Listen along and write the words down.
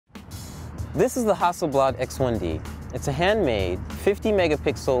This is the Hasselblad X1D. It's a handmade 50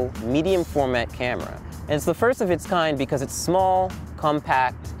 megapixel medium format camera. And it's the first of its kind because it's small,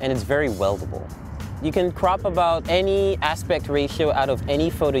 compact, and it's very weldable. You can crop about any aspect ratio out of any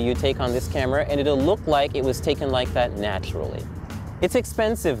photo you take on this camera and it'll look like it was taken like that naturally. It's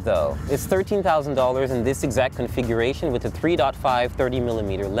expensive though. It's $13,000 in this exact configuration with a 3.5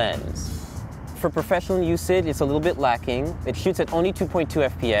 30mm lens. For professional usage, it's a little bit lacking. It shoots at only 2.2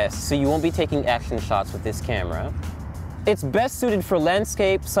 FPS, so you won't be taking action shots with this camera. It's best suited for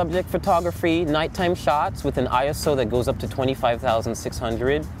landscape, subject photography, nighttime shots with an ISO that goes up to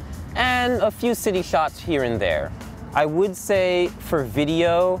 25,600, and a few city shots here and there. I would say for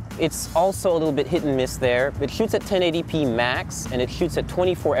video, it's also a little bit hit and miss there. It shoots at 1080p max, and it shoots at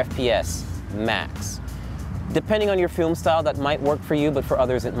 24 FPS max. Depending on your film style, that might work for you, but for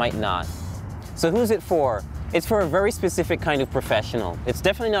others, it might not. So who's it for? It's for a very specific kind of professional. It's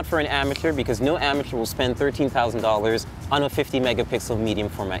definitely not for an amateur because no amateur will spend $13,000 on a 50 megapixel medium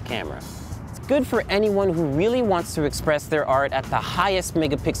format camera. It's good for anyone who really wants to express their art at the highest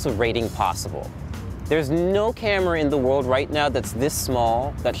megapixel rating possible. There's no camera in the world right now that's this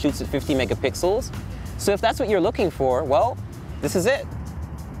small that shoots at 50 megapixels. So if that's what you're looking for, well, this is it.